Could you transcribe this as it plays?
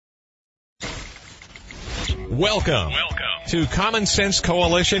Welcome to Common Sense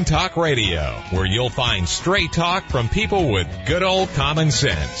Coalition Talk Radio, where you'll find straight talk from people with good old common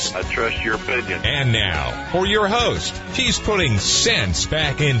sense. I trust your opinion. And now, for your host, she's putting sense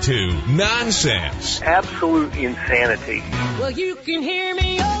back into nonsense. Absolute insanity. Well, you can hear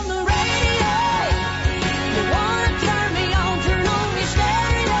me on the radio. You want to turn me on, turn on your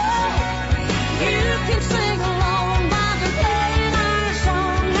stereo. You can sing along while they're playing our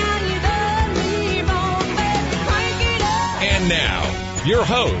song. How you done me wrong, baby, crank it up. And now, your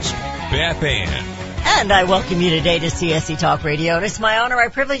host, Beth Ann. And I welcome you today to CSC Talk Radio. And it's my honor, my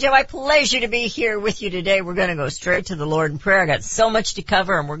privilege, and my pleasure to be here with you today. We're going to go straight to the Lord in prayer. I got so much to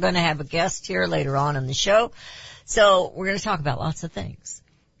cover, and we're going to have a guest here later on in the show. So we're going to talk about lots of things.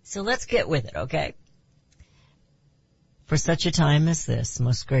 So let's get with it, okay? For such a time as this,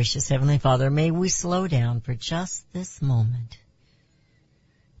 most gracious Heavenly Father, may we slow down for just this moment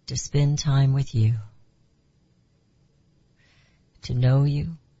to spend time with you, to know you,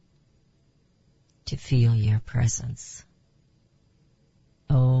 to feel your presence.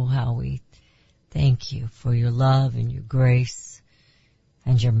 Oh, how we thank you for your love and your grace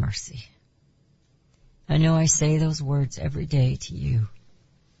and your mercy. I know I say those words every day to you,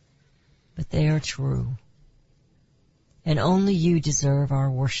 but they are true. And only you deserve our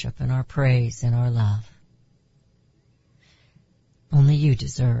worship and our praise and our love. Only you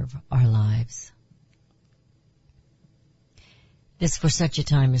deserve our lives. It's for such a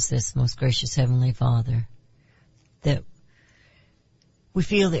time as this, most gracious Heavenly Father, that we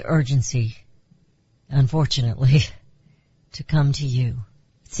feel the urgency, unfortunately, to come to you.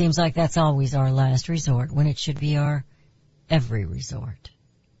 It seems like that's always our last resort when it should be our every resort.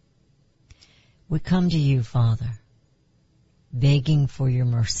 We come to you, Father, begging for your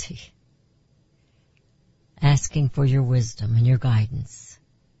mercy, asking for your wisdom and your guidance,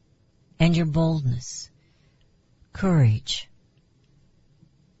 and your boldness, courage.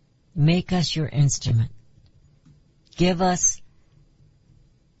 Make us your instrument. Give us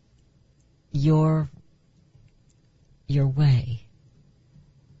your way.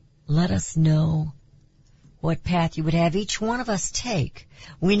 Let us know what path you would have each one of us take.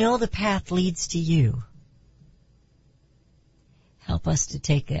 We know the path leads to you. Help us to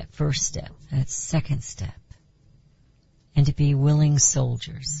take that first step, that second step, and to be willing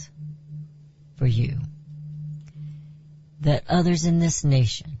soldiers for you, that others in this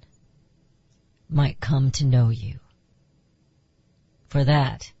nation might come to know you. For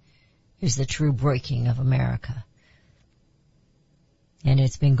that is the true breaking of America. And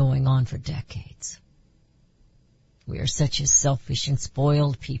it's been going on for decades. We are such a selfish and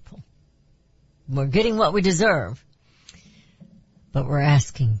spoiled people. We're getting what we deserve, but we're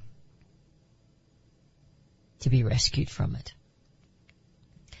asking to be rescued from it.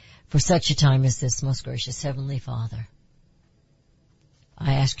 For such a time as this, most gracious Heavenly Father,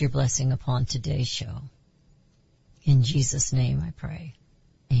 I ask your blessing upon today's show. In Jesus' name I pray.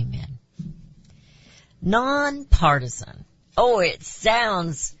 Amen. Nonpartisan. Oh, it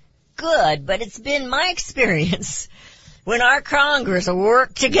sounds good, but it's been my experience when our Congress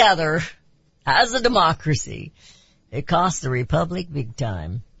work together as a democracy, it costs the Republic big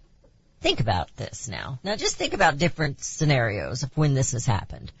time. Think about this now. Now just think about different scenarios of when this has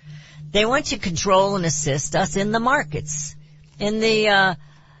happened. They want to control and assist us in the markets. In the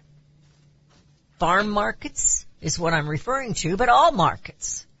farm markets is what I'm referring to, but all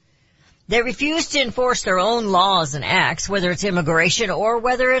markets. They refuse to enforce their own laws and acts, whether it's immigration or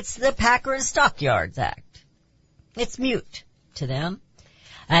whether it's the Packer and Stockyards Act. It's mute to them.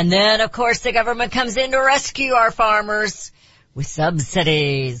 And then, of course, the government comes in to rescue our farmers with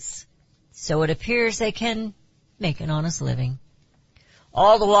subsidies. So it appears they can make an honest living.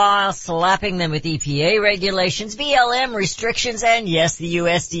 All the while slapping them with EPA regulations, BLM restrictions, and yes, the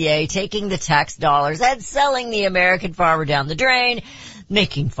USDA taking the tax dollars and selling the American farmer down the drain,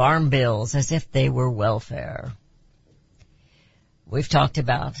 making farm bills as if they were welfare. We've talked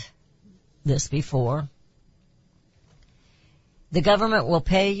about this before. The government will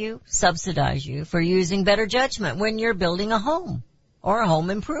pay you, subsidize you for using better judgment when you're building a home or a home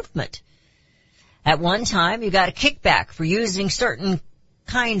improvement. At one time, you got a kickback for using certain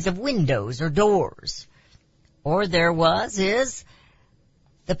kinds of windows or doors. Or there is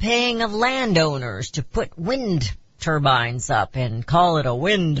the paying of landowners to put wind turbines up and call it a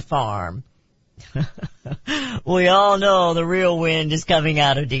wind farm. We all know the real wind is coming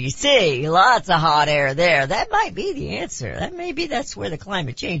out of D.C. Lots of hot air there. That might be the answer. That's where the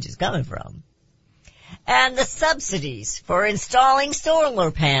climate change is coming from. And the subsidies for installing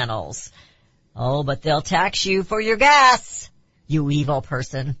solar panels. Oh, but they'll tax you for your gas, you evil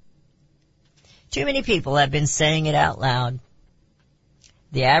person. Too many people have been saying it out loud.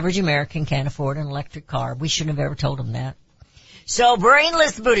 The average American can't afford an electric car. We shouldn't have ever told them that. So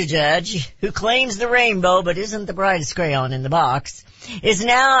brainless Buttigieg, who claims the rainbow but isn't the brightest crayon in the box, is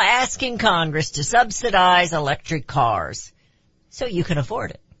now asking Congress to subsidize electric cars so you can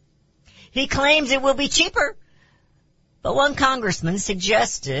afford it. He claims it will be cheaper, but one congressman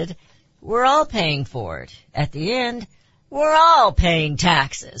suggested we're all paying for it. At the end, we're all paying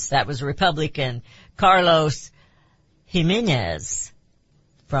taxes. That was Republican Carlos Jimenez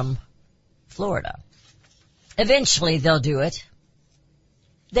from Florida. Eventually they'll do it.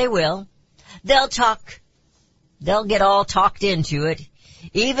 They will. They'll get all talked into it.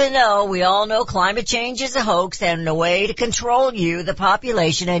 Even though we all know climate change is a hoax and a way to control you, the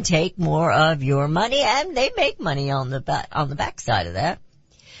population, and take more of your money, and they make money on the backside of that.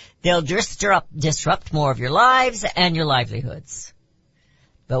 They'll disrupt more of your lives and your livelihoods.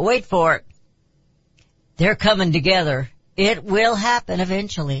 But wait for it. They're coming together. It will happen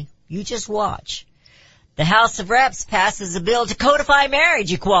eventually. You just watch. The House of Reps passes a bill to codify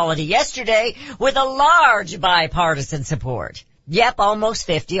marriage equality yesterday with a large bipartisan support. Yep, almost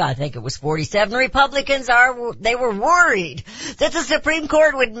 50. I think it was 47 Republicans they were worried that the Supreme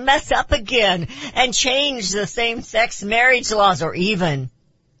Court would mess up again and change the same-sex marriage laws or even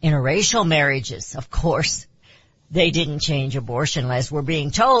interracial marriages. Of course, they didn't change abortion, as we're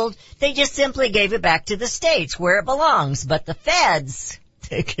being told. They just simply gave it back to the states where it belongs. But the feds,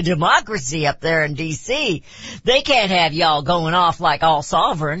 democracy up there in D.C., they can't have y'all going off like all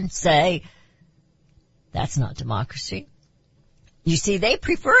sovereign, say. That's not democracy. You see, they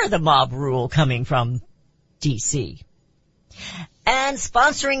prefer the mob rule coming from D.C. And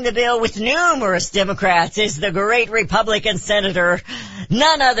sponsoring the bill with numerous Democrats is the great Republican senator,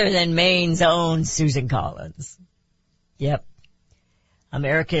 none other than Maine's own Susan Collins. Yep.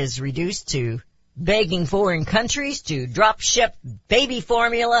 America is reduced to begging foreign countries to drop ship baby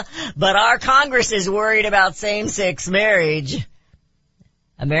formula, but our Congress is worried about same-sex marriage.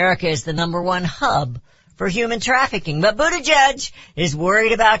 America is the #1 hub for human trafficking, but Buttigieg is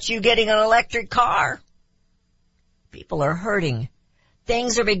worried about you getting an electric car. People are hurting.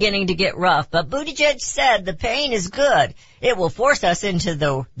 Things are beginning to get rough, but Buttigieg said the pain is good. It will force us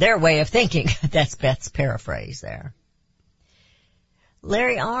into their way of thinking. That's Beth's paraphrase there.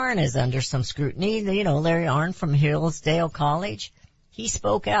 Larry Arnn is under some scrutiny. You know, Larry Arnn from Hillsdale College. He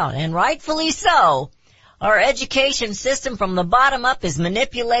spoke out, and rightfully so. Our education system from the bottom up is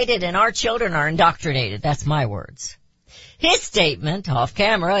manipulated and our children are indoctrinated. That's my words. His statement, off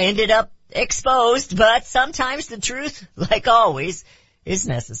camera, ended up exposed, but sometimes the truth, like always, is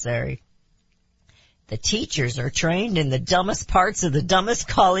necessary. The teachers are trained in the dumbest parts of the dumbest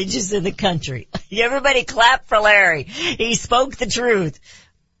colleges in the country. Everybody clap for Larry. He spoke the truth.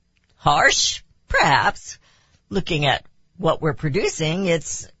 Harsh? Perhaps. Looking at what we're producing,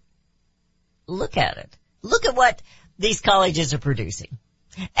 look at it. Look at what these colleges are producing.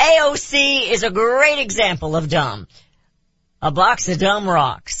 AOC is a great example of dumb. A box of dumb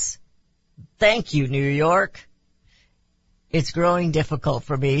rocks. Thank you, New York. It's growing difficult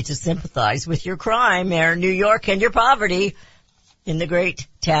for me to sympathize with your crime, Mayor New York, and your poverty in the great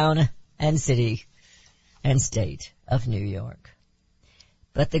town and city and state of New York.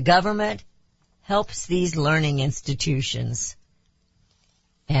 But the government helps these learning institutions,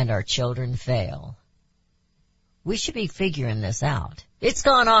 and our children fail. We should be figuring this out. It's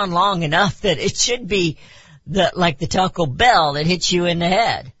gone on long enough that it should be like the Taco Bell that hits you in the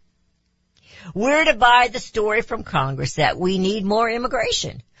head. We're to buy the story from Congress that we need more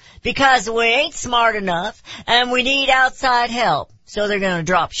immigration because we ain't smart enough and we need outside help. So they're going to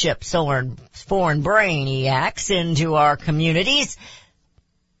drop ship foreign brainiacs into our communities.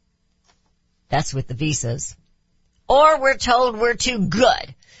 That's with the visas. Or we're told we're too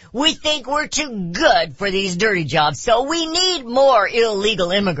good. We think we're too good for these dirty jobs, so we need more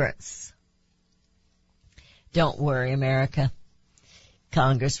illegal immigrants. Don't worry, America.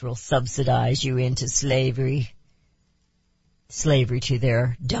 Congress will subsidize you into slavery to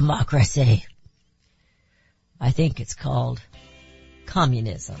their democracy. I think it's called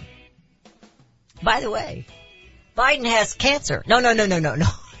communism. By the way, Biden has cancer. No.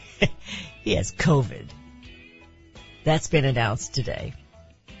 He has COVID. That's been announced today.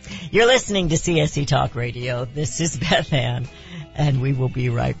 You're listening to CSC Talk Radio. This is Beth Ann, and we will be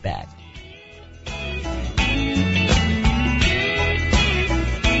right back.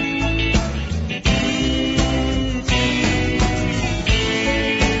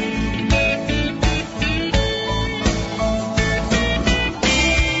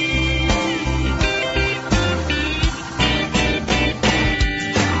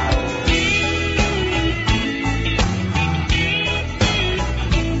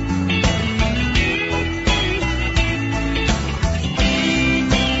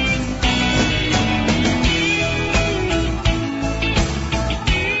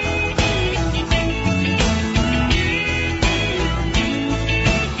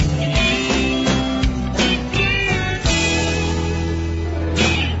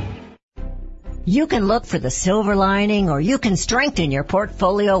 You can look for the silver lining, or you can strengthen your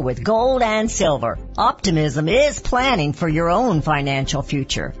portfolio with gold and silver. Optimism is planning for your own financial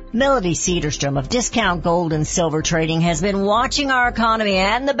future. Melody Cedarstrom of Discount Gold and Silver Trading has been watching our economy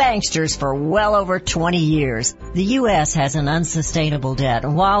and the banksters for well over 20 years. The U.S. has an unsustainable debt,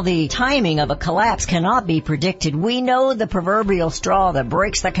 and while the timing of a collapse cannot be predicted, we know the proverbial straw that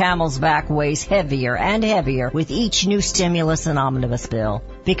breaks the camel's back weighs heavier and heavier with each new stimulus and omnibus bill.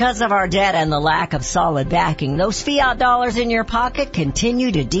 Because of our debt and the lack of solid backing, those fiat dollars in your pocket continue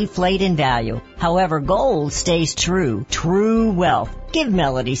to deflate in value. However, gold stays true wealth. Give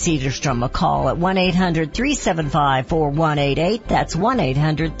Melody Cedarstrom a call at 1-800-375-4188. That's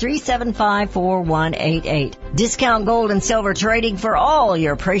 1-800-375-4188. Discount Gold and Silver Trading for all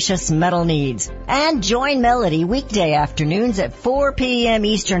your precious metal needs. And join Melody weekday afternoons at 4 p.m.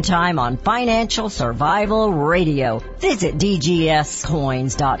 Eastern Time on Financial Survival Radio. Visit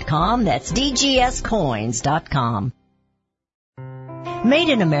DGScoins.com. That's DGScoins.com. Made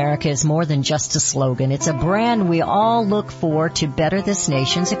in America is more than just a slogan. It's a brand we all look for to better this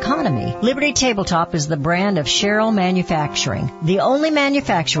nation's economy. Liberty Tabletop is the brand of Sherrill Manufacturing, the only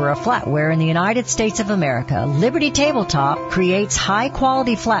manufacturer of flatware in the United States of America. Liberty Tabletop creates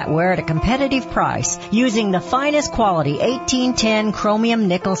high-quality flatware at a competitive price using the finest quality 1810 chromium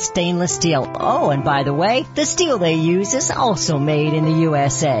nickel stainless steel. Oh, and by the way, the steel they use is also made in the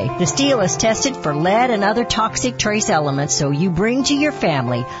USA. The steel is tested for lead and other toxic trace elements, so you bring to your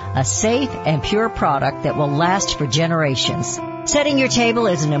family a safe and pure product that will last for generations. Setting your table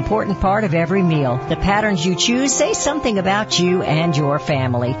is an important part of every meal. The patterns you choose say something about you and your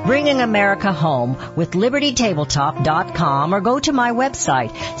family. Bringing America home with LibertyTabletop.com, or go to my website,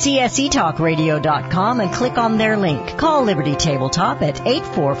 CSETalkRadio.com, and click on their link. Call Liberty Tabletop at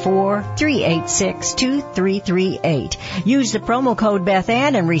 844-386-2338. Use the promo code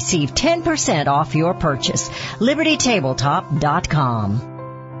BethAnn and receive 10% off your purchase. LibertyTabletop.com.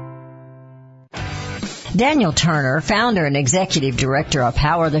 Daniel Turner, founder and executive director of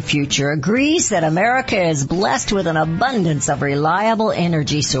Power the Future, agrees that America is blessed with an abundance of reliable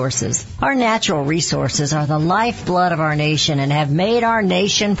energy sources. Our natural resources are the lifeblood of our nation and have made our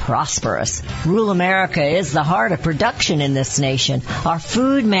nation prosperous. Rural America is the heart of production in this nation. Our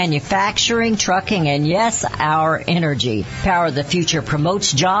food, manufacturing, trucking, and yes, our energy. Power the Future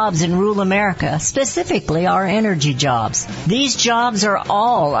promotes jobs in rural America, specifically our energy jobs. These jobs are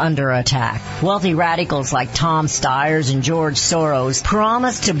all under attack. Wealthy radicals like Tom Stiers and George Soros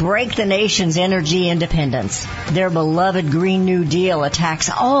promise to break the nation's energy independence. Their beloved Green New Deal attacks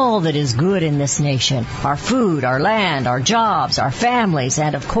all that is good in this nation: our food, our land, our jobs, our families,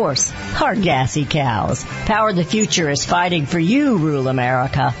 and of course, our gassy cows. Power the Future is fighting for you, rural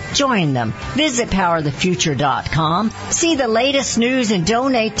America. Join them. Visit PowerTheFuture.com. See the latest news and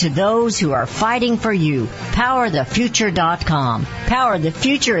donate to those who are fighting for you. PowerTheFuture.com. Power the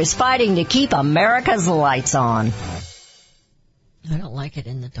Future is fighting to keep America's lights on. I don't like it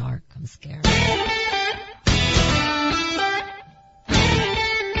in the dark. I'm scared.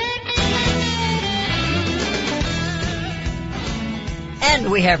 And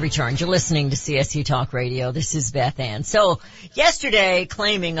we have returned. You're listening to CSU Talk Radio. This is Beth Ann. So yesterday,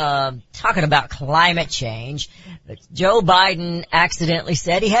 talking about climate change, Joe Biden accidentally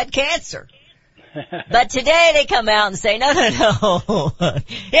said he had cancer. But today they come out and say, no.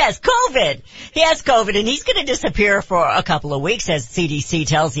 He has COVID. He has COVID, and he's going to disappear for a couple of weeks, as CDC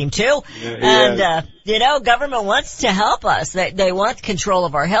tells him to. Yeah, and, government wants to help us. They want control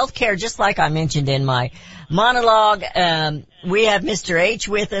of our health care, just like I mentioned in my monologue. We have Mr. H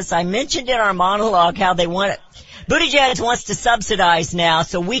with us. I mentioned in our monologue how they want it. Buttigieg wants to subsidize now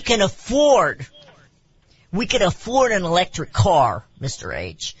so we can afford an electric car, Mr.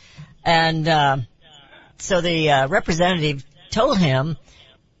 H. And so the representative told him,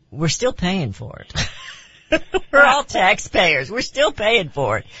 we're still paying for it. We're all taxpayers. We're still paying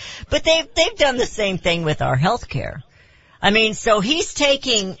for it. But they've done the same thing with our health care. I mean, so he's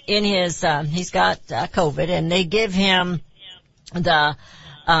taking in his he's got COVID, and they give him the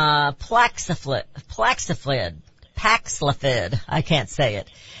Paxlovid. I can't say it.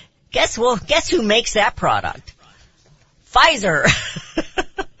 Guess who makes that product? Pfizer.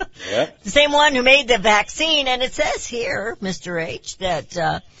 Yep. The same one who made the vaccine, and it says here, Mr. H, that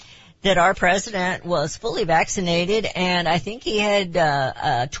our president was fully vaccinated, and I think he had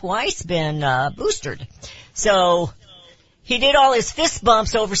twice been boosted. So he did all his fist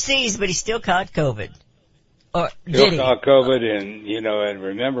bumps overseas, but he still caught COVID. Or He'll did he? caught COVID, and and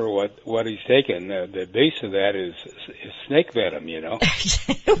remember what he's taken. The base of that is snake venom.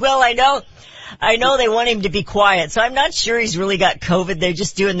 Well, I know they want him to be quiet, so I'm not sure he's really got COVID. They're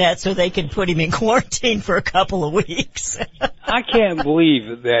just doing that so they can put him in quarantine for a couple of weeks. I can't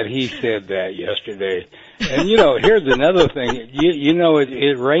believe that he said that yesterday. And here's another thing.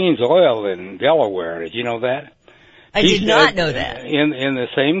 It rains oil in Delaware. Did you know that? I did not know that. In the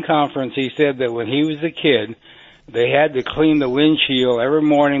same conference, he said that when he was a kid, they had to clean the windshield every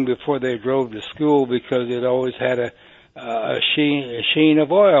morning before they drove to school because it always had a sheen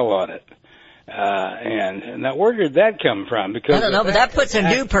of oil on it. And now where did that come from? Because I don't know, but that puts a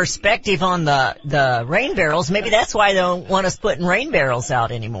new perspective on the rain barrels. Maybe that's why they don't want us putting rain barrels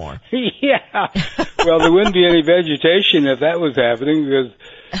out anymore. Yeah. Well, there wouldn't be any vegetation if that was happening because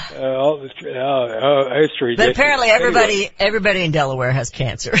it's ridiculous. But apparently everybody in Delaware has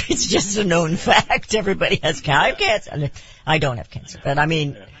cancer. It's just a known fact. Everybody has cancer. I have cancer. I don't have cancer, but I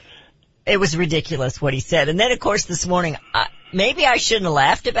mean, it was ridiculous what he said. And then of course this morning, maybe I shouldn't have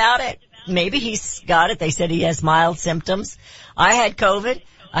laughed about it. Maybe he's got it. They said he has mild symptoms. I had COVID.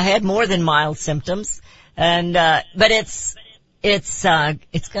 I had more than mild symptoms. And, but it's not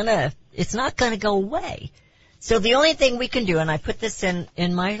gonna go away. So the only thing we can do, and I put this in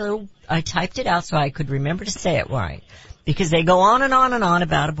my I typed it out so I could remember to say it right, because they go on and on and on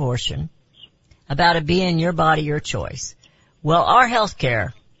about abortion, about it being your body, your choice. Well, our health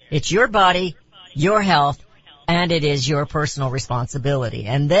care, it's your body, your health, and it is your personal responsibility.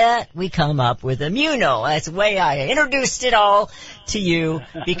 And that we come up with Immuno. That's the way I introduced it all to you,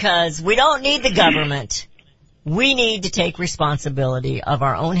 because we don't need the government. We need to take responsibility of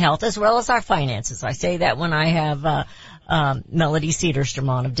our own health as well as our finances. I say that when I have Melody Cedarstrom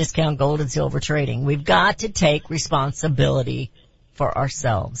on of Discount Gold and Silver Trading. We've got to take responsibility for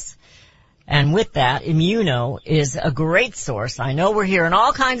ourselves. And with that, Immuno is a great source. I know we're hearing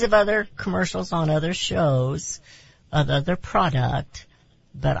all kinds of other commercials on other shows, other product,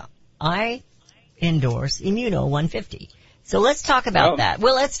 but I endorse Immuno 150. So let's talk about that.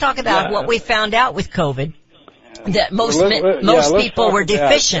 Well, let's talk about what we found out with COVID. That most people were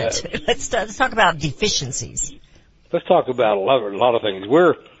deficient. Let's talk about deficiencies. Let's talk about a lot of things.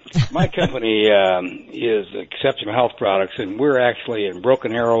 My company is Exceptional Health Products, and we're actually in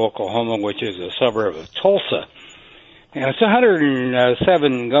Broken Arrow, Oklahoma, which is a suburb of Tulsa. And it's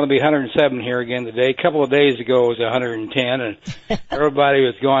 107, going to be 107 here again today. A couple of days ago it was 110, and everybody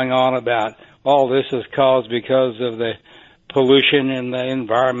was going on about all this is caused because of the pollution and the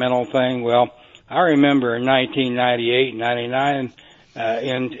environmental thing. Well, I remember in 1998, 99,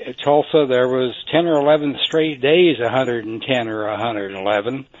 in Tulsa, there was 10 or 11 straight days, 110 or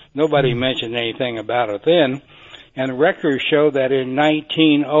 111. Nobody mentioned anything about it then. And the records show that in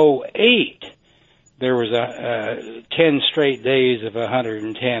 1908, there was 10 straight days of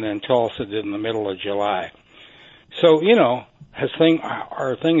 110 in Tulsa in the middle of July. So,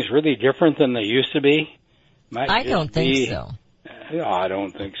 are things really different than they used to be? I don't think so. No, I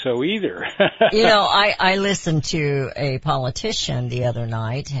don't think so either. I listened to a politician the other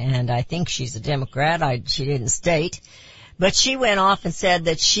night, and I think she's a Democrat. She didn't state, but she went off and said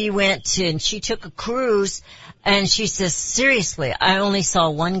that she took a cruise, and she says, seriously, I only saw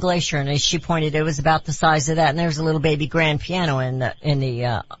one glacier, and as she pointed, it was about the size of that, and there was a little baby grand piano in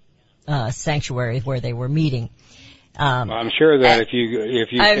the sanctuary where they were meeting. I'm sure that if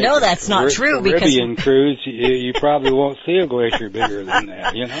you I know that's not true because Caribbean cruise, you probably won't see a glacier bigger than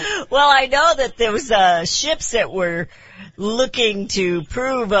that, Well, I know that there was ships that were looking to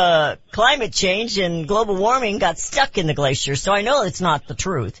prove climate change and global warming got stuck in the glacier, so I know it's not the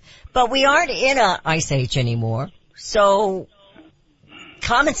truth. But we aren't in a ice age anymore, so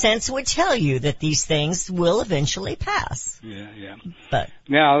common sense would tell you that these things will eventually pass. Yeah. But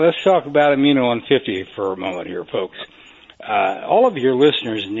now let's talk about Immuno 150 for a moment here, folks. All of your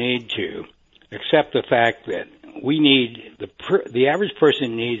listeners need to accept the fact that we need the average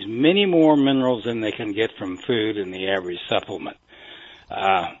person needs many more minerals than they can get from food in the average supplement.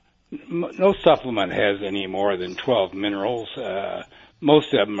 No supplement has any more than 12 minerals.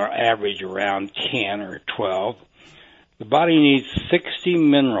 Most of them are average around 10 or 12. The body needs 60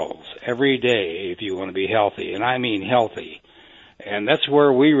 minerals every day if you want to be healthy, and I mean healthy. And that's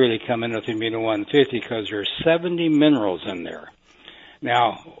where we really come in with Immuno 150 because there's 70 minerals in there.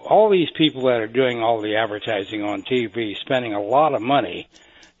 Now, all these people that are doing all the advertising on TV, spending a lot of money,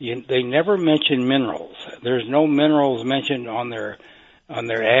 they never mention minerals. There's no minerals mentioned on their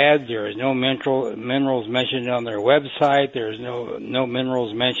ads. There is no minerals mentioned on their website. There's no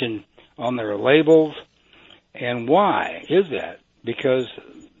minerals mentioned on their labels. And why is that? Because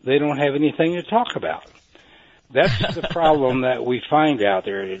they don't have anything to talk about. That's the problem that we find out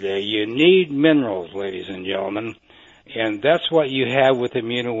there today. You need minerals, ladies and gentlemen, and that's what you have with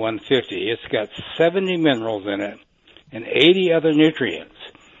Immuno 150. It's got 70 minerals in it and 80 other nutrients.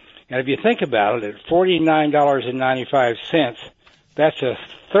 And if you think about it, at $49.95, that's a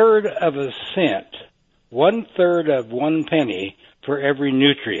third of a cent, 1/3 of 1 penny for every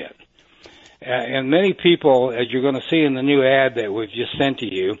nutrient. And many people, as you're going to see in the new ad that we've just sent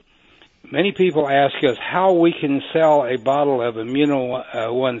to you, many people ask us how we can sell a bottle of a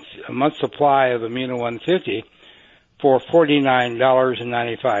month supply of Immuno 150 for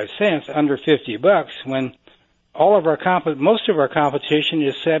 $49.95, under $50, when all of our most of our competition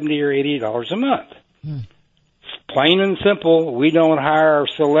is $70 or $80 a month. Plain and simple, we don't hire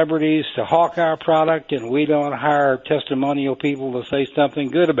celebrities to hawk our product, and we don't hire testimonial people to say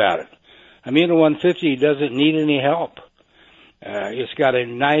something good about it. Immuno 150 doesn't need any help. It's got a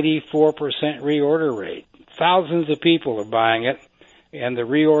 94% reorder rate. Thousands of people are buying it, and the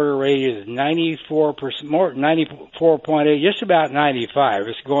reorder rate is 94%, more 94.8, just about 95.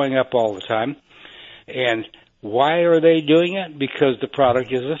 It's going up all the time. And why are they doing it? Because the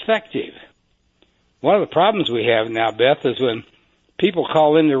product is effective. One of the problems we have now, Beth, is when people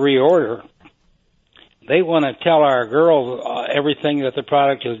call in to reorder, they want to tell our girls everything that the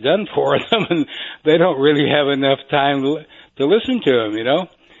product has done for them, and they don't really have enough time to listen to them, you know?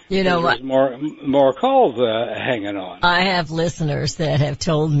 You know what? There's more calls hanging on. I have listeners that have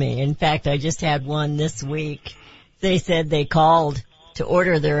told me. In fact, I just had one this week. They said they called to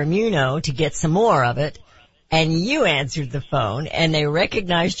order their Immuno to get some more of it, and you answered the phone, and they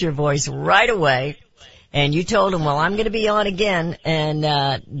recognized your voice right away. And you told them, well, I'm going to be on again. And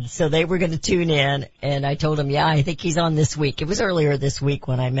so they were going to tune in. And I told them, yeah, I think he's on this week. It was earlier this week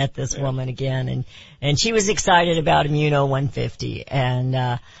when I met this woman again. And she was excited about Immuno 150. And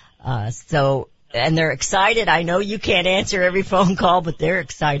and they're excited. I know you can't answer every phone call, but they're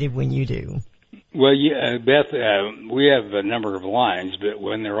excited when you do. Well, yeah, Beth, we have a number of lines, but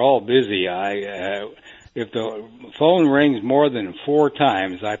when they're all busy, if the phone rings more than 4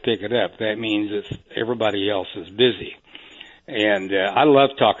 times, I pick it up. That means that everybody else is busy. And I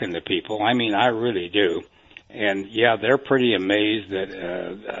love talking to people. I mean, I really do. And, yeah, they're pretty amazed that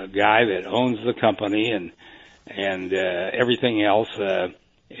a guy that owns the company and everything else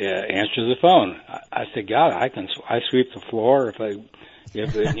answers the phone. I said, God, I sweep the floor.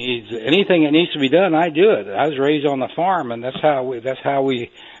 If it needs anything that needs to be done, I do it. I was raised on the farm, and that's how we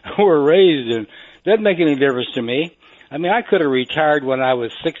were raised, and doesn't make any difference to me. I mean, I could have retired when I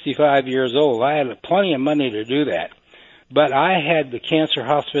was 65 years old. I had plenty of money to do that. But I had the cancer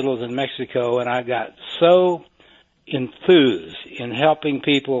hospitals in Mexico, and I got so enthused in helping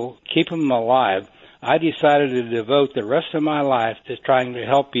people, keep them alive, I decided to devote the rest of my life to trying to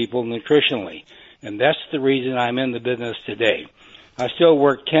help people nutritionally. And that's the reason I'm in the business today. I still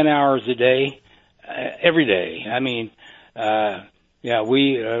work 10 hours a day, every day. I mean, yeah,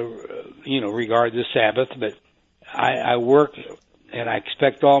 we, regard the Sabbath, but I work, and I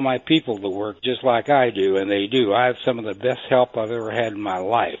expect all my people to work just like I do, and they do. I have some of the best help I've ever had in my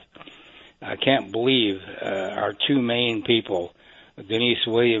life. I can't believe our 2 main people, Denise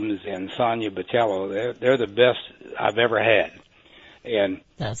Williams and Sonia Botello. They're the best I've ever had. And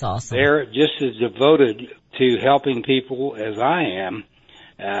that's awesome. They're just as devoted to helping people as I am,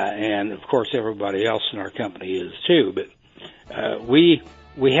 and of course everybody else in our company is too, but we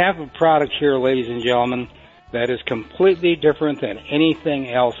have a product here, ladies and gentlemen, that is completely different than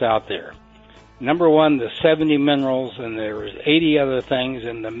anything else out there. Number one, the 70 minerals, and there's 80 other things,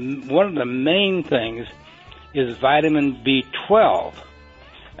 and one of the main things is vitamin B12.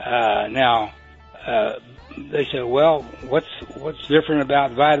 Now, they say, well, what's different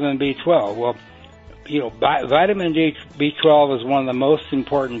about vitamin B12? Well, vitamin B12 is one of the most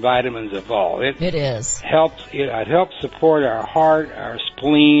important vitamins of all. It is. It helps support our heart, our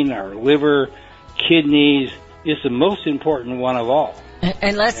spleen, our liver, kidneys. It's the most important one of all.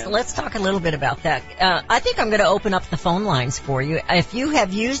 And let's talk a little bit about that. I think I'm going to open up the phone lines for you. If you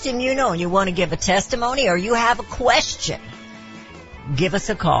have used Immuno and you want to give a testimony or you have a question, give us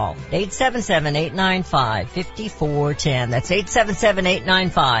a call. 877-895-5410. That's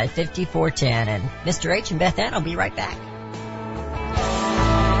 877-895-5410. And Mr. H and Beth Ann will be right back.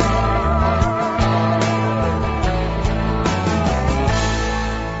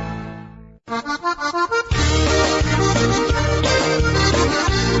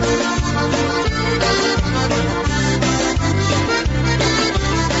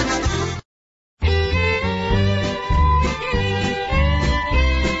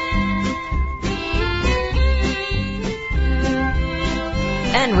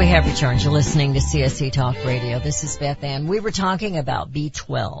 have returned. You're listening to CSC Talk Radio. This is Beth Ann. We were talking about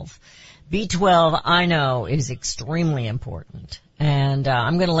B12. B12, I know, is extremely important. And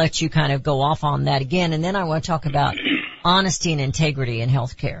I'm going to let you kind of go off on that again. And then I want to talk about honesty and integrity in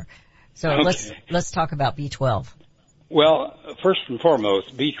healthcare. So Okay. let's talk about B12. Well, first and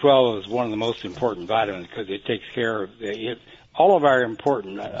foremost, B12 is one of the most important vitamins because it takes care of all of our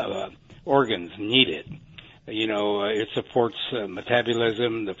important organs need it. You know, it supports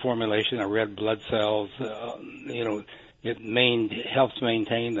metabolism, the formulation of red blood cells. It helps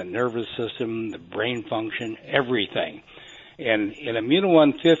maintain the nervous system, the brain function, everything. And in Immuno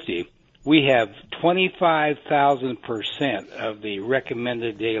 150, we have 25,000% of the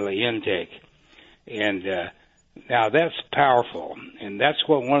recommended daily intake. And now that's powerful, and that's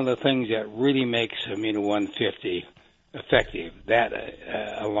one of the things that really makes Immuno 150 effective,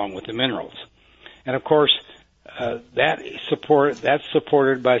 along with the minerals. And of course, that's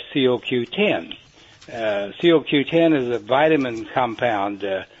supported by COQ10. COQ10 is a vitamin compound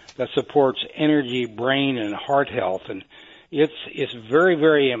that supports energy, brain, and heart health, and it's very,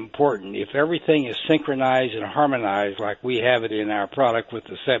 very important. If everything is synchronized and harmonized like we have it in our product with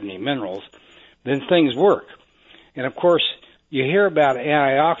the 70 minerals, then things work. And of course, you hear about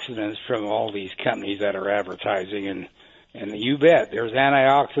antioxidants from all these companies that are advertising, and you bet there's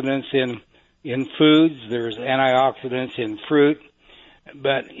antioxidants in foods, there's antioxidants in fruit,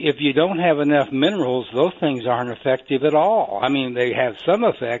 but if you don't have enough minerals, those things aren't effective at all. I mean, they have some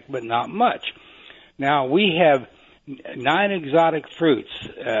effect, but not much. Now, we have 9 exotic fruits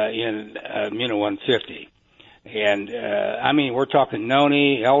in Immuno 150, and I mean, we're talking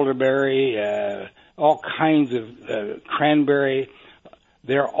noni, elderberry, all kinds of cranberry.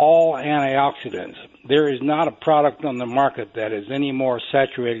 They're all antioxidants. There is not a product on the market that is any more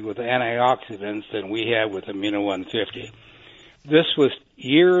saturated with antioxidants than we have with Immuno 150. This was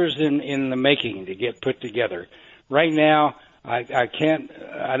years in the making to get put together. Right now, I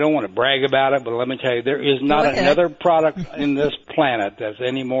don't want to brag about it, but let me tell you, there is not another product in this planet that's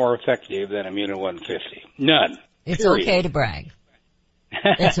any more effective than Immuno 150. None. It's Period. okay to brag.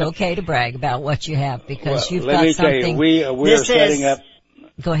 It's okay to brag about what you have because you've let got me something. Tell you, we are setting up.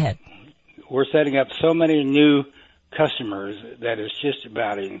 Go ahead. We're setting up so many new customers that it's just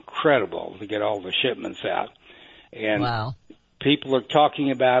about incredible to get all the shipments out. And wow. People are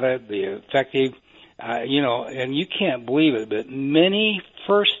talking about it, the effective, and you can't believe it, but many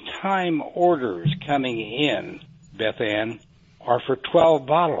first-time orders coming in, Beth Ann, are for 12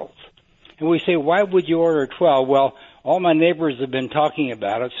 bottles. And we say, why would you order 12? Well, all my neighbors have been talking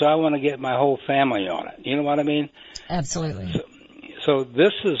about it, so I want to get my whole family on it. You know what I mean? Absolutely. So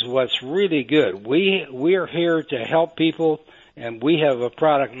this is what's really good. We are here to help people, and we have a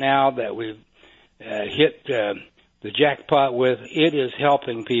product now that we've hit the jackpot with. It is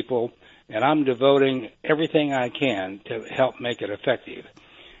helping people, and I'm devoting everything I can to help make it effective.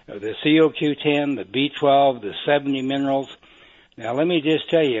 The COQ10, the B12, the 70 minerals. Now, let me just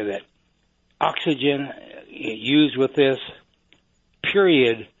tell you that oxygen used with this,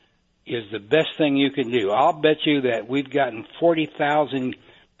 period, is the best thing you can do. I'll bet you that we've gotten 40,000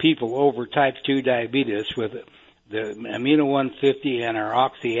 people over type 2 diabetes with the Immuno 150 and our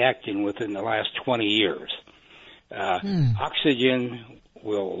Oxyactin within the last 20 years. Oxygen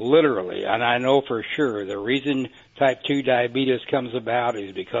will literally, and I know for sure, the reason type 2 diabetes comes about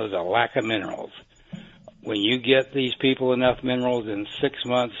is because of lack of minerals. When you get these people enough minerals in 6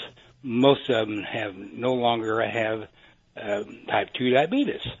 months, most of them no longer have type 2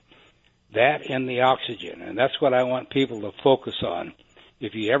 diabetes. That and the oxygen, and that's what I want people to focus on.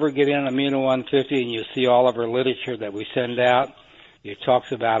 If you ever get in Immuno 150 and you see all of our literature that we send out, it talks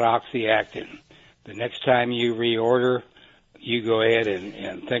about Oxyactin. The next time you reorder, you go ahead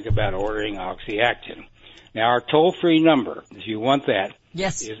and think about ordering Oxyactin. Now, our toll-free number, if you want that,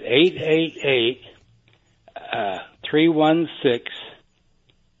 yes, is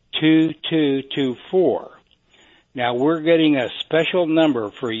 888-316-2224. Now, we're getting a special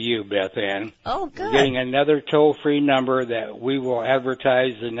number for you, Beth Ann. Oh, good. We're getting another toll-free number that we will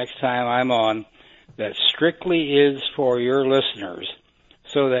advertise the next time I'm on that strictly is for your listeners,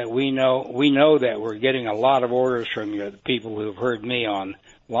 so that we know that we're getting a lot of orders from you, the people who've heard me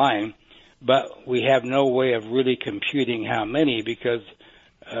online, but we have no way of really computing how many because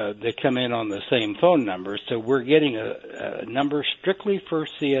they come in on the same phone number. So we're getting a number strictly for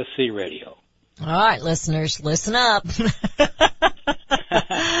CSC Radio. All right, listeners, listen up.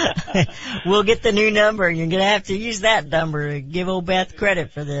 We'll get the new number. You're going to have to use that number to give old Beth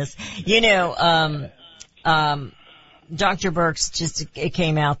credit for this. You know, Dr. Birx it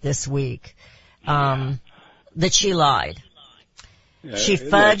came out this week, that she lied. She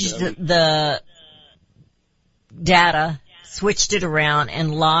fudged the data, switched it around,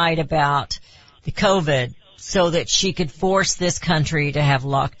 and lied about the COVID so that she could force this country to have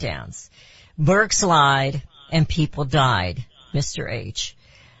lockdowns. Birx lied, and people died, Mr. H.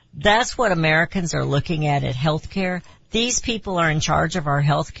 That's what Americans are looking at healthcare. These people are in charge of our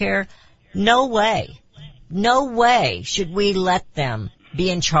healthcare. No way should we let them be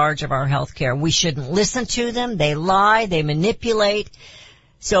in charge of our healthcare. We shouldn't listen to them. They lie, they manipulate.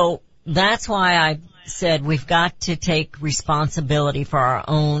 So that's why I said we've got to take responsibility for our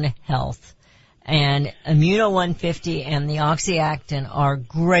own health. And Immuno 150 and the Oxyactin are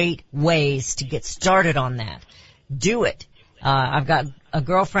great ways to get started on that. Do it. I've got a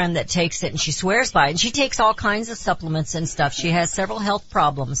girlfriend that takes it and she swears by it, and she takes all kinds of supplements and stuff. She has several health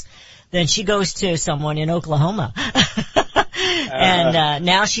problems. Then she goes to someone in Oklahoma. And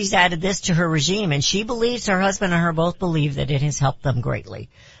now she's added this to her regime, and she believes, her husband and her both believe, that it has helped them greatly.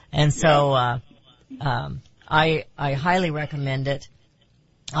 And so I highly recommend it.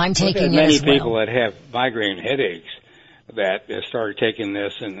 I'm taking it many as well. people that have migraine headaches that started taking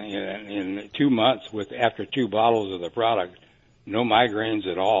this in 2 months after 2 bottles of the product. No migraines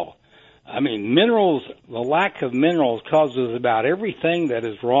at all. I mean, minerals, the lack of minerals causes about everything that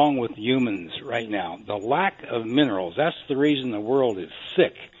is wrong with humans right now. The lack of minerals, that's the reason the world is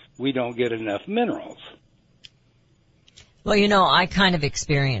sick. We don't get enough minerals. Well, you know, I kind of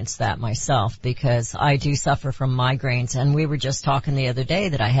experienced that myself because I do suffer from migraines, and we were just talking the other day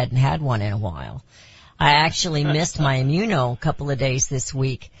that I hadn't had one in a while. I actually missed my Immuno a couple of days this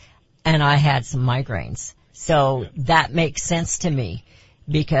week, and I had some migraines. So that makes sense to me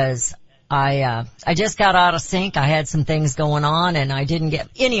because I just got out of sync. I had some things going on, and I didn't get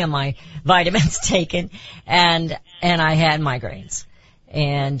any of my vitamins taken, and I had migraines.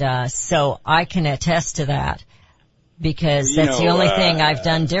 And so I can attest to that because that's the only thing I've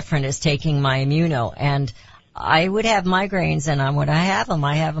done different is taking my Immuno. And I would have migraines, and when I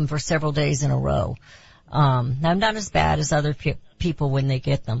have them for several days in a row. I'm not as bad as other people when they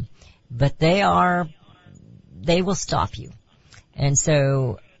get them, but they will stop you. And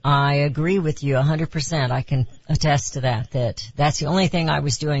so I agree with you 100%. I can attest to that's the only thing I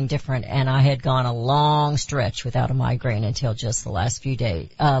was doing different, and I had gone a long stretch without a migraine until just the last few days,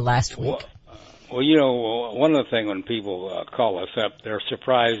 last week. Well, you know, one of the things when people call us up, they're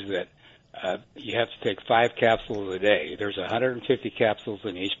surprised that you have to take 5 capsules a day. There's 150 capsules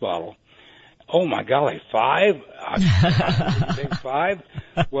in each bottle. Oh my golly, 5? I take 5?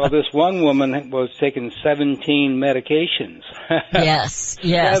 Well, this one woman was taking 17 medications. Yes.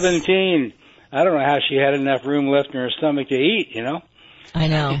 17. I don't know how she had enough room left in her stomach to eat, you know? I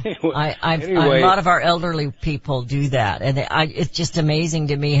know. Anyway. A lot of our elderly people do that, and it's just amazing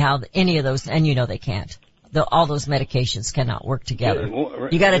to me how any of those, and you know they can't. All those medications cannot work together.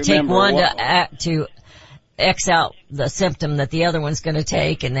 You got to take one to X out the symptom that the other one's going to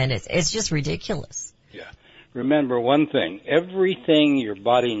take, and then it's just ridiculous. Yeah. Remember one thing. Everything your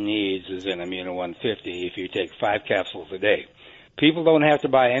body needs is in Immuno 150 if you take 5 capsules a day. People don't have to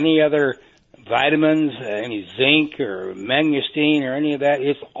buy any other vitamins, any zinc or magnesium or any of that.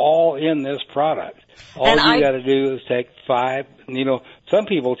 It's all in this product. All you got to do is take 5. You know, some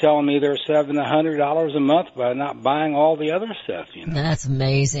people telling me they're $700 a month by not buying all the other stuff, you know. That's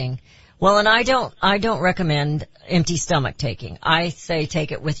amazing. Well, and I don't recommend empty stomach taking. I say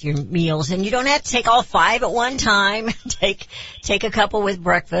take it with your meals, and you don't have to take all 5 at one time. Take a couple with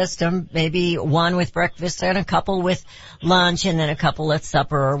breakfast, maybe one with breakfast and a couple with lunch, and then a couple at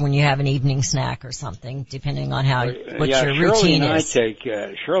supper or when you have an evening snack or something, depending on what your routine is.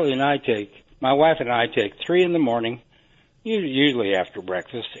 Shirley and I take, my wife and I take 3 in the morning, usually after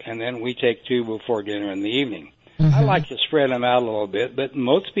breakfast, and then we take 2 before dinner in the evening. Mm-hmm. I like to spread them out a little bit, but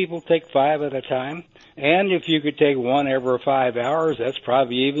most people take 5 at a time. And if you could take 1 every 5 hours, that's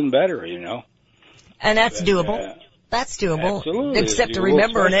probably even better, you know. And that's doable. That's doable. Absolutely. Except to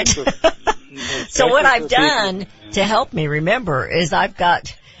remembering it. So what I've done to help me remember is I've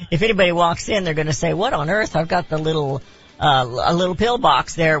got, if anybody walks in, they're going to say, what on earth? I've got the a little pill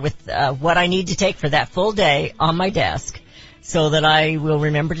box there with what I need to take for that full day on my desk, so that I will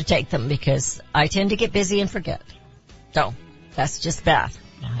remember to take them, because I tend to get busy and forget. So that's just bad.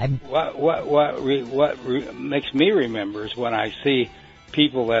 What makes me remember is when I see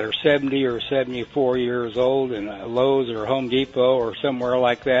people that are 70 or 74 years old in Lowe's or Home Depot or somewhere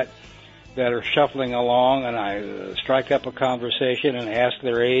like that are shuffling along, and I strike up a conversation and ask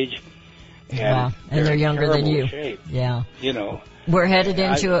their age. And they're younger than you. Shape, yeah. You know. We're headed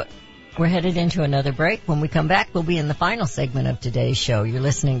into another break. When we come back, we'll be in the final segment of today's show. You're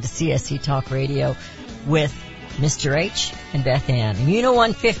listening to CSC Talk Radio with Mr. H and Beth Ann. Immuno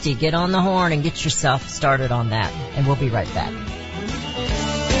 150, get on the horn and get yourself started on that. And we'll be right back.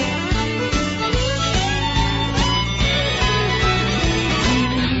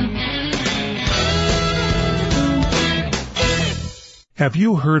 Have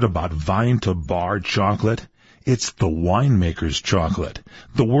you heard about Vine to Bar chocolate? It's the winemaker's chocolate,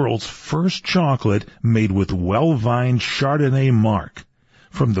 the world's first chocolate made with well-vined Chardonnay marc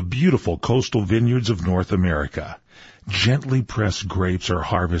from the beautiful coastal vineyards of North America. Gently pressed grapes are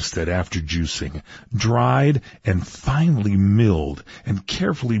harvested after juicing, dried and finely milled and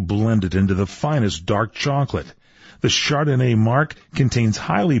carefully blended into the finest dark chocolate. The Chardonnay marc contains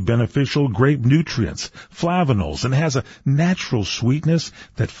highly beneficial grape nutrients, flavonols, and has a natural sweetness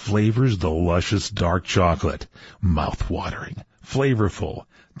that flavors the luscious dark chocolate. Mouth-watering, flavorful,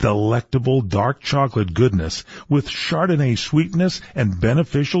 delectable dark chocolate goodness with Chardonnay sweetness and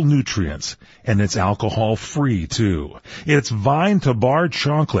beneficial nutrients. And it's alcohol-free, too. It's Vine to Bar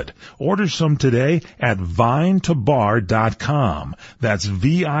chocolate. Order some today at vinetobar.com. That's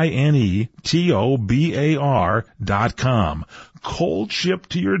VINETOBAR.com. Cold shipped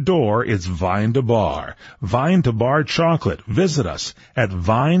to your door, it's Vine to Bar. Vine to Bar chocolate. Visit us at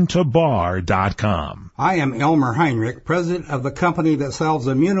vinetobar.com. I am Elmer Heinrich, president of the company that sells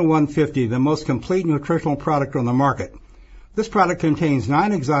Immuno 150, the most complete nutritional product on the market. This product contains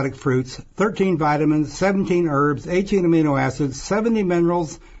 9 exotic fruits, 13 vitamins, 17 herbs, 18 amino acids, 70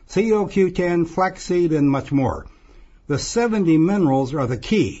 minerals, CoQ10, flaxseed, and much more. The 70 minerals are the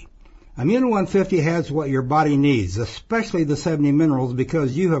key. Immuno 150 has what your body needs, especially the 70 minerals,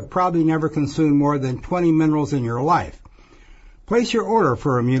 because you have probably never consumed more than 20 minerals in your life. Place your order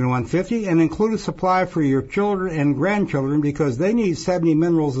for Immuno 150 and include a supply for your children and grandchildren because they need 70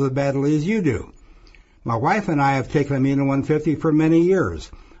 minerals as badly as you do. My wife and I have taken Immuno 150 for many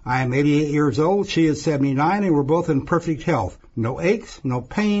years. I am 88 years old, she is 79, and we're both in perfect health. No aches, no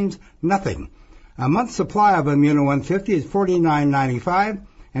pains, nothing. A month's supply of Immuno 150 is $49.95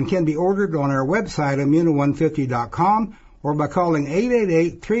 and can be ordered on our website, immuno150.com, or by calling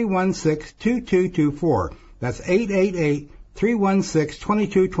 888-316-2224. That's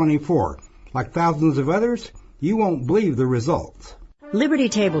 888-316-2224. Like thousands of others, you won't believe the results. Liberty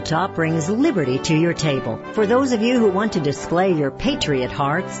Tabletop brings liberty to your table. For those of you who want to display your patriot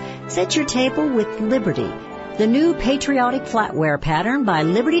hearts, set your table with Liberty, the new patriotic flatware pattern by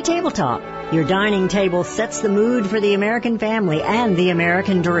Liberty Tabletop. Your dining table sets the mood for the American family and the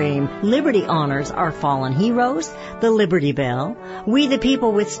American dream. Liberty honors our fallen heroes, the Liberty Bell, We the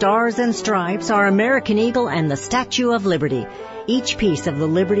People with Stars and Stripes, our American Eagle, and the Statue of Liberty. Each piece of the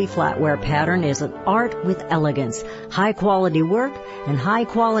Liberty flatware pattern is an art with elegance, high-quality work, and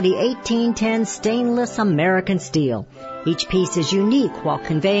high-quality 1810 stainless American steel. Each piece is unique while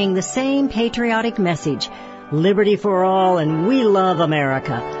conveying the same patriotic message, liberty for all, and we love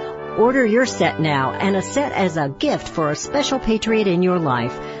America. Order your set now and a set as a gift for a special patriot in your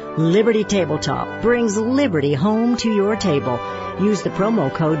life. Liberty Tabletop brings liberty home to your table. Use the promo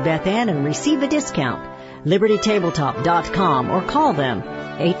code BethAnn and receive a discount. LibertyTabletop.com or call them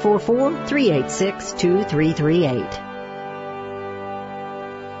 844-386-2338.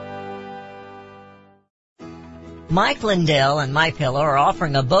 Mike Lindell and MyPillow are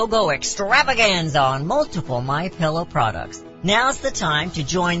offering a BOGO extravaganza on multiple MyPillow products. Now's the time to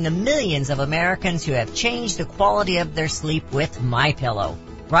join the millions of Americans who have changed the quality of their sleep with MyPillow.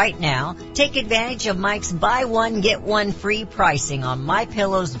 Right now, take advantage of Mike's buy one, get one free pricing on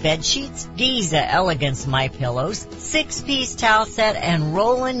MyPillow's bed sheets, Giza Elegance MyPillows, 6-piece towel set, and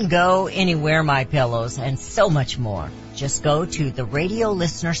Roll and Go Anywhere MyPillows, and so much more. Just go to the radio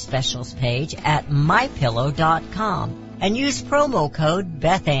listener specials page at MyPillow.com and use promo code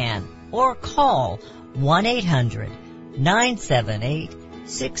BethAnn or call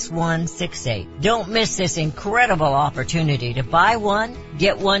 1-800-978-6168. Don't miss this incredible opportunity to buy one,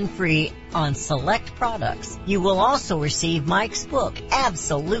 get one free on select products. You will also receive Mike's book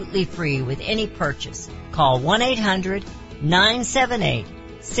absolutely free with any purchase. Call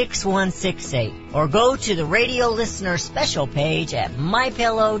 1-800-978-6168 or go to the radio listener special page at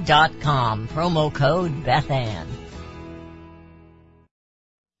MyPillow.com. Promo code BethAnn.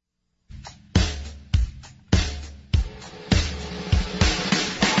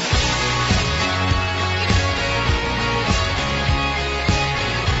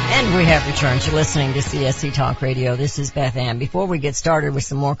 And we have returned. You're listening to CSC Talk Radio. This is Beth Ann. Before we get started with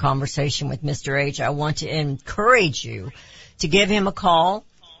some more conversation with Mr. H, I want to encourage you to give him a call.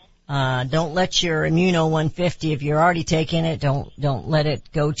 Don't let your Immuno 150, if you're already taking it, don't let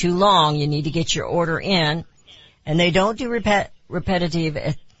it go too long. You need to get your order in. And they don't do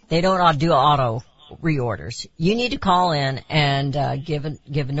repetitive, they don't do auto reorders, you need to call in and give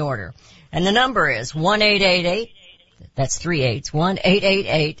an order. And the number is 1-888, that's 3 8s,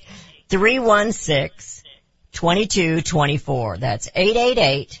 1-888-316-2224. That's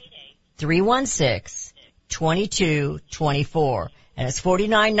 888-316-2224. And it's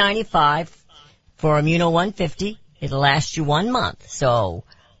 $49.95 for Immuno 150. It'll last you 1 month. So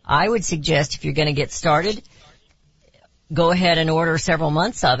I would suggest if you're going to get started, go ahead and order several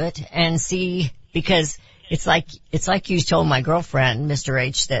months of it and see, because it's like you told my girlfriend, Mr.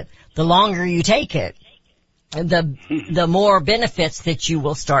 H, that the longer you take it, the more benefits that you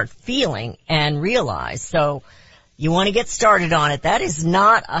will start feeling and realize. So you want to get started on it. That is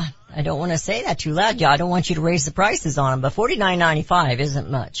not, I don't want to say that too loud, y'all. I don't want you to raise the prices on them, but $49.95 isn't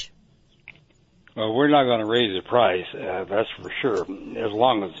much. Well, we're not going to raise the price, that's for sure. As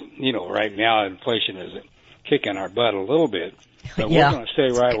long as, right now inflation is kicking our butt a little bit. But Yeah. we're going to stay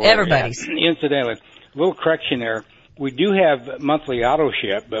right where Everybody's. we're at. Incidentally, a little correction there. We do have monthly auto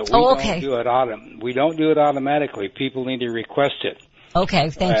ship, but we okay. we don't do it automatically. People need to request it. Okay,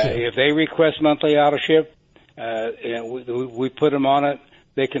 thank you. If they request monthly auto ship, and we put them on it,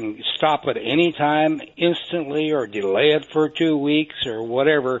 they can stop at any time instantly or delay it for 2 weeks or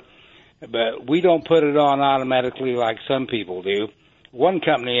whatever. But we don't put it on automatically like some people do. One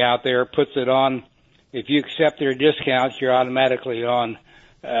company out there puts it on. If you accept their discounts, you're automatically on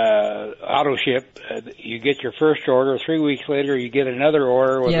auto ship. You get your first order. 3 weeks later, you get another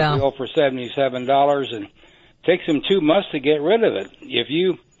order with a bill for $77, and it takes them 2 months to get rid of it. If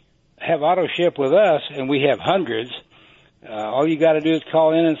you have auto ship with us, and we have hundreds, all you got to do is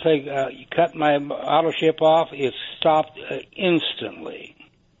call in and say, you cut my auto ship off. It's stopped instantly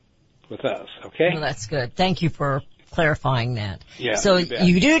with us, okay? Well, that's good. Thank you for clarifying that. Yeah, so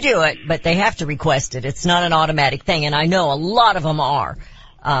you do it, but they have to request it. It's not an automatic thing, and I know a lot of them are.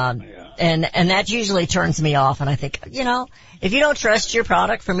 And that usually turns me off, and I think, if you don't trust your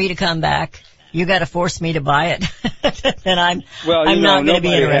product for me to come back, you got to force me to buy it. Then I'm not going to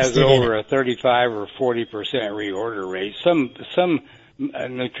be interested in it. Nobody has over a 35 or 40% reorder rate. Some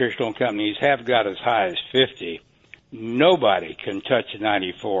nutritional companies have got as high as 50. Nobody can touch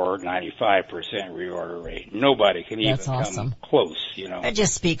 94 or 95% reorder rate. Nobody can even come close, It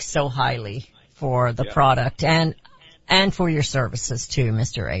just speaks so highly for the product and for your services too,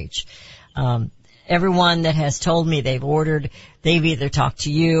 Mr. H. Everyone that has told me they've ordered, they've either talked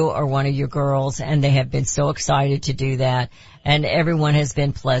to you or one of your girls, and they have been so excited to do that. And everyone has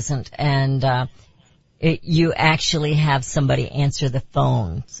been pleasant, and you actually have somebody answer the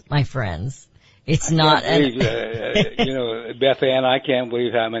phones, my friends. It's not. Beth Ann, I can't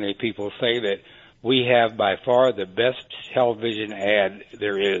believe how many people say that we have by far the best television ad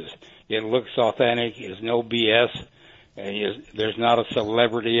there is. It looks authentic. There's no BS. And there's not a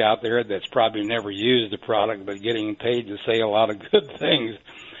celebrity out there that's probably never used the product, but getting paid to say a lot of good things,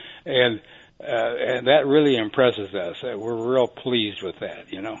 and that really impresses us. We're real pleased with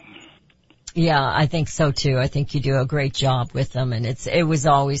that, Yeah, I think so too. I think you do a great job with them, and it was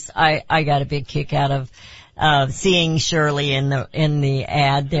always, I got a big kick out of seeing Shirley in the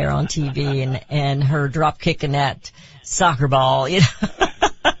ad there on TV and her drop kicking that soccer ball,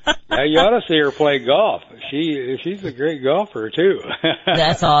 Now you ought to see her play golf. She's a great golfer too.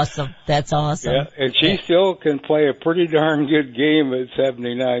 That's awesome. Yeah, and she still can play a pretty darn good game at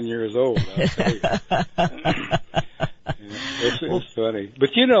 79 years old. I'll tell you. It's funny.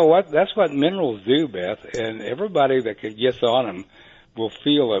 But you know what? That's what minerals do, Beth. And everybody that gets on them will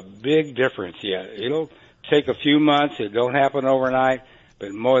feel a big difference. Yeah, it'll take a few months. It don't happen overnight.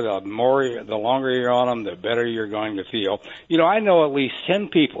 But the longer you're on them, the better you're going to feel. I know at least 10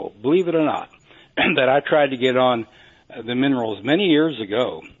 people, believe it or not, that I tried to get on the minerals many years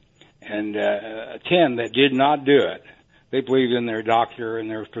ago, and 10 that did not do it. They believed in their doctor and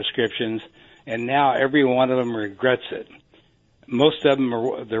their prescriptions, and now every one of them regrets it. Most of them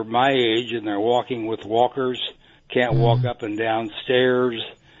they're my age, and they're walking with walkers, can't walk up and down stairs,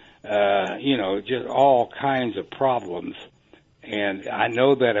 just all kinds of problems. And I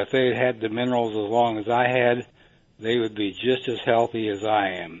know that if they had the minerals as long as I had, they would be just as healthy as I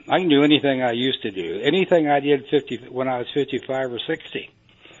am. I can do anything I used to do. Anything I did when I was 55 or 60.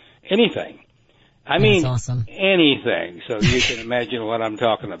 Anything. That's awesome. Anything. So you can imagine what I'm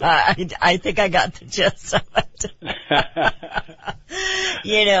talking about. I think I got the gist of it.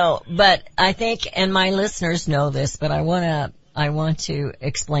 But I think, and my listeners know this, but I want to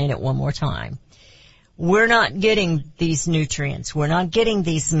explain it one more time. We're not getting these nutrients. We're not getting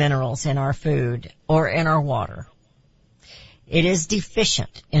these minerals in our food or in our water. It is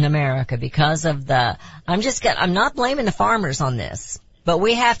deficient in America because of I'm not blaming the farmers on this, but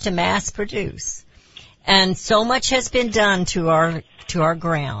we have to mass produce. And so much has been done to our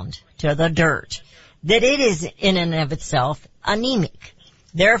ground, to the dirt, that it is in and of itself anemic.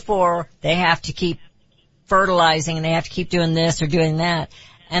 Therefore, they have to keep fertilizing and they have to keep doing this or doing that.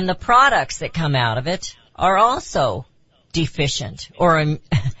 And the products that come out of it are also deficient or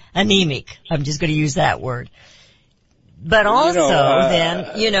anemic. I'm just going to use that word. But also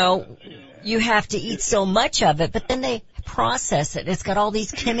you have to eat so much of it, but then they process it. It's got all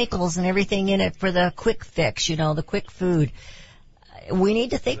these chemicals and everything in it for the quick fix, the quick food. We need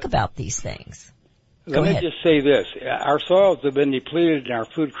to think about these things. Let me just say this. Our soils have been depleted and our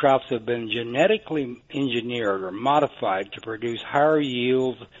food crops have been genetically engineered or modified to produce higher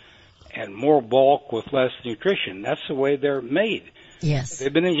yields and more bulk with less nutrition. That's the way they're made. Yes.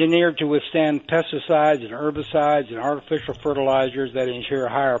 They've been engineered to withstand pesticides and herbicides and artificial fertilizers that ensure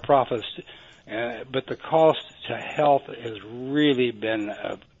higher profits. But the cost to health has really been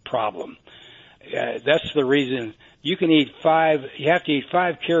a problem. That's the reason you have to eat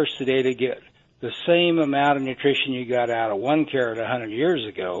 5 carrots today to get the same amount of nutrition you got out of 1 carrot 100 years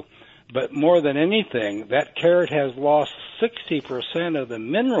ago. But more than anything, that carrot has lost 60% of the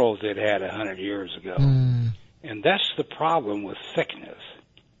minerals it had 100 years ago. And that's the problem with sickness.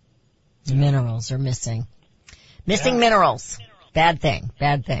 The minerals are missing. Minerals. Bad thing.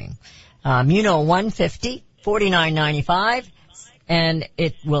 Immuno 150, $49.95, and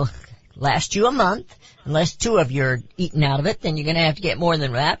it will last you a month. Unless 2 of you are eating out of it, then you're going to have to get more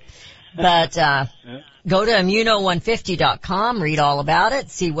than that. But go to immuno150.com, read all about it,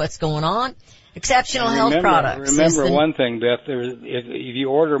 see what's going on. Exceptional health products. Remember one thing, Beth. If you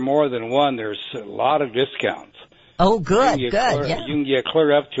order more than one, there's a lot of discounts. Oh, good. You can get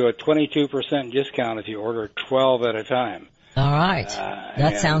clear up to a 22% discount if you order 12 at a time. All right.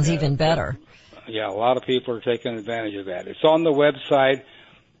 That sounds even better. Yeah, a lot of people are taking advantage of that. It's on the website,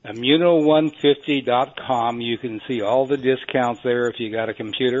 immuno150.com. You can see all the discounts there if you got a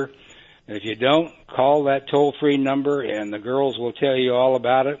computer. And if you don't, call that toll-free number, and the girls will tell you all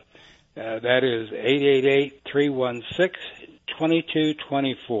about it. That is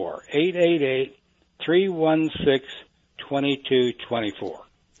 888-316-2224. 888-316-2224.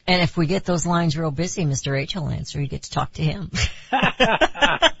 And if we get those lines real busy, Mr. H will answer. You get to talk to him.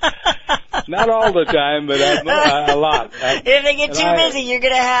 Not all the time, but a lot. If they get too busy, you're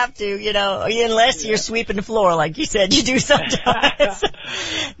going to have to, unless you're sweeping the floor like you said you do sometimes.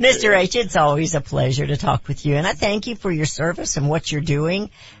 Mr. H, it's always a pleasure to talk with you. And I thank you for your service and what you're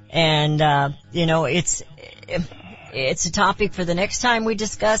doing. And, it's a topic for the next time we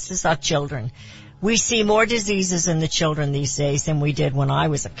discuss is our children. We see more diseases in the children these days than we did when I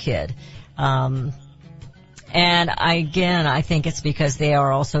was a kid. And I think it's because they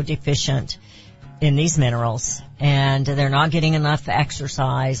are also deficient in these minerals and they're not getting enough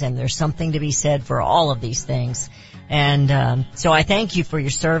exercise, and there's something to be said for all of these things. And, so I thank you for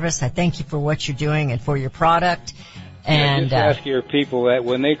your service. I thank you for what you're doing and for your product. And just ask your people that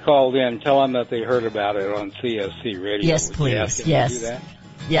when they called in, tell them that they heard about it on CSC Radio. Yes, please. Yes. Do that?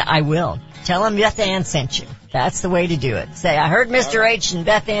 Yeah, I will. Tell them Beth Ann sent you. That's the way to do it. Say, I heard Mr. H and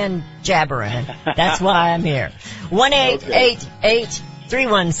Beth Ann jabbering, and that's why I'm here.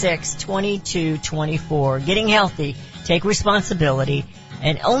 1-888-316-2224. Getting healthy. Take responsibility.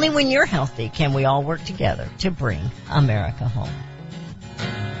 And only when you're healthy can we all work together to bring America home.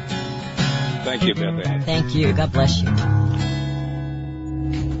 Thank you, Beth Ann. Thank you. God bless you.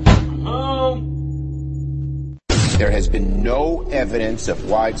 There has been no evidence of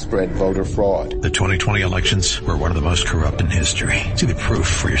widespread voter fraud. The 2020 elections were one of the most corrupt in history. See the proof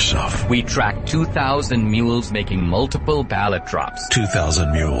for yourself. We tracked 2,000 mules making multiple ballot drops.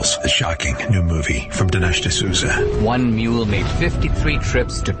 2,000 Mules, the shocking new movie from Dinesh D'Souza. One mule made 53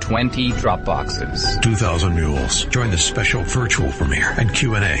 trips to 20 drop boxes. 2,000 Mules. Join the special virtual premiere and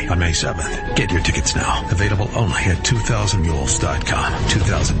Q&A on May 7th. Get your tickets now. Available only at 2000mules.com.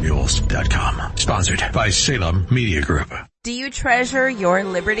 2000mules.com. Sponsored by Salem Media Group. Do you treasure your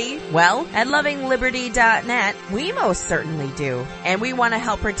liberty? Well, at lovingliberty.net, we most certainly do. And we want to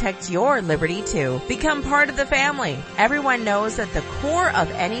help protect your liberty too. Become part of the family. Everyone knows that the core of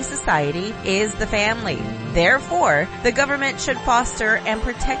any society is the family. Therefore, the government should foster and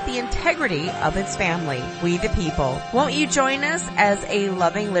protect the integrity of its family, we the people. Won't you join us as a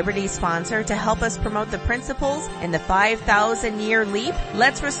Loving Liberty sponsor to help us promote the principles in the 5,000-year leap?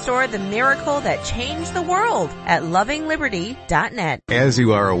 Let's restore the miracle that changed the world at Loving Liberty liberty.net. As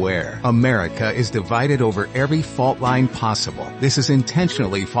you are aware, America is divided over every fault line possible. This is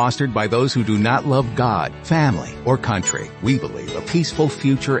intentionally fostered by those who do not love God, family, or country. We believe a peaceful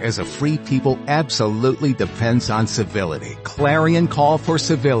future as a free people absolutely depends on civility. Clarion Call for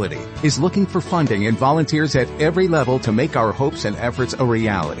Civility is looking for funding and volunteers at every level to make our hopes and efforts a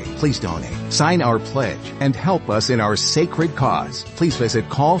reality. Please donate, sign our pledge, and help us in our sacred cause. Please visit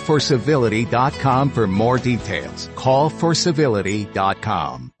callforcivility.com for more details.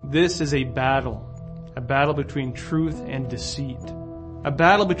 Callforcivility.com. This is a battle between truth and deceit, a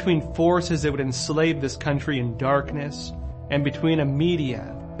battle between forces that would enslave this country in darkness, and between a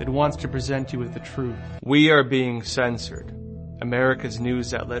media that wants to present you with the truth. We are being censored. America's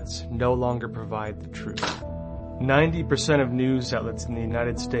news outlets no longer provide the truth. 90% of news outlets in the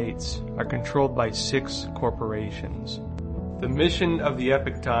United States are controlled by 6 corporations. The mission of the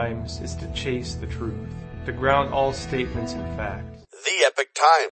Epoch Times is to chase the truth, to ground all statements in fact. The Epoch Times.